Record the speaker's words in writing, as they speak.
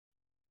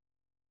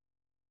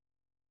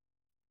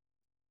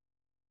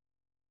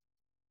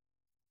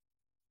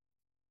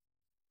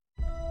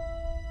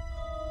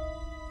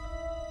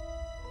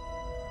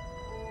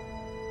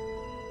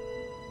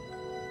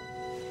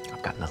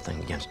I've got nothing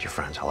against your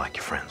friends. I like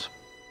your friends.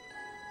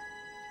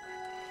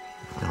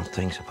 Well,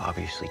 things have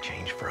obviously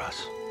changed for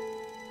us.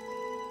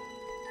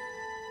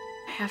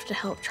 I have to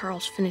help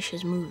Charles finish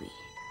his movie.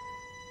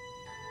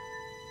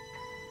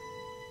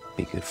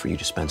 Be good for you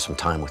to spend some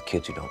time with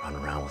kids who don't run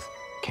around with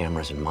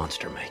cameras and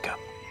monster makeup.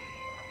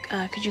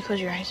 Could you close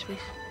your eyes, please?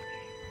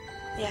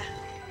 Yeah.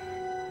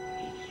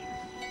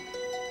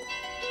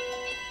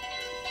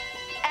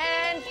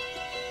 And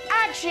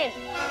action!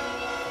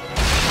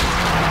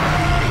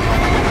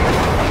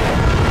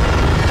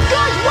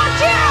 Guys,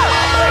 watch out!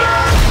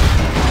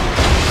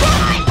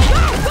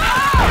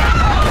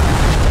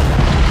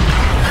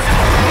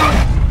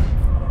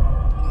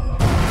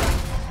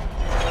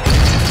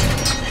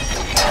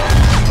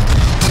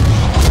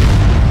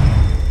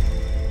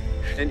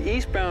 An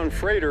eastbound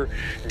freighter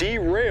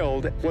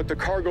derailed. What the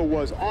cargo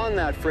was on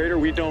that freighter,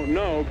 we don't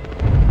know.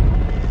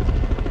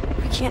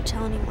 I can't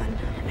tell anyone.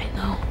 I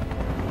know.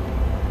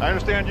 I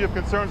understand you have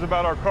concerns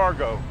about our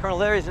cargo. Colonel,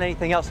 there isn't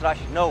anything else that I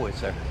should know, is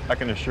there? I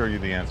can assure you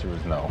the answer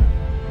is no.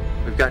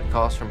 We've gotten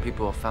calls from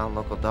people who found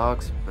local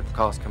dogs, but the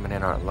calls coming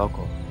in aren't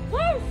local.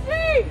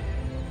 Lucy!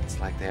 It's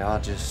like they all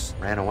just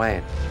ran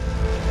away.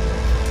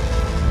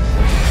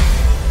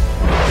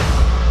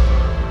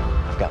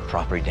 I've got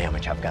property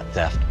damage. I've got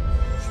theft.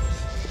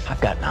 I've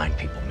got 9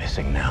 people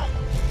missing now.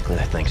 There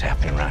are things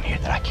happening around here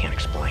that I can't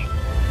explain.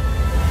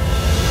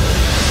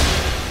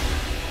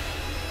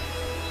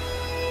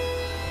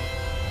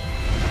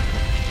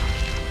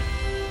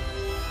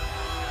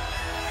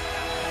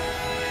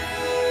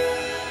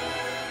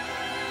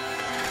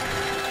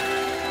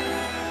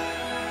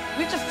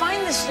 We have to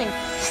find this thing.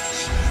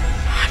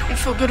 I don't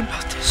feel good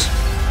about this.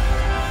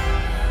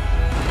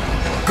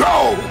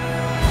 Go!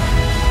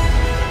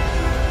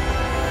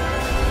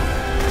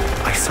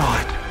 I saw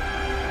it.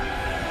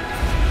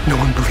 No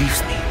one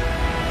believes me.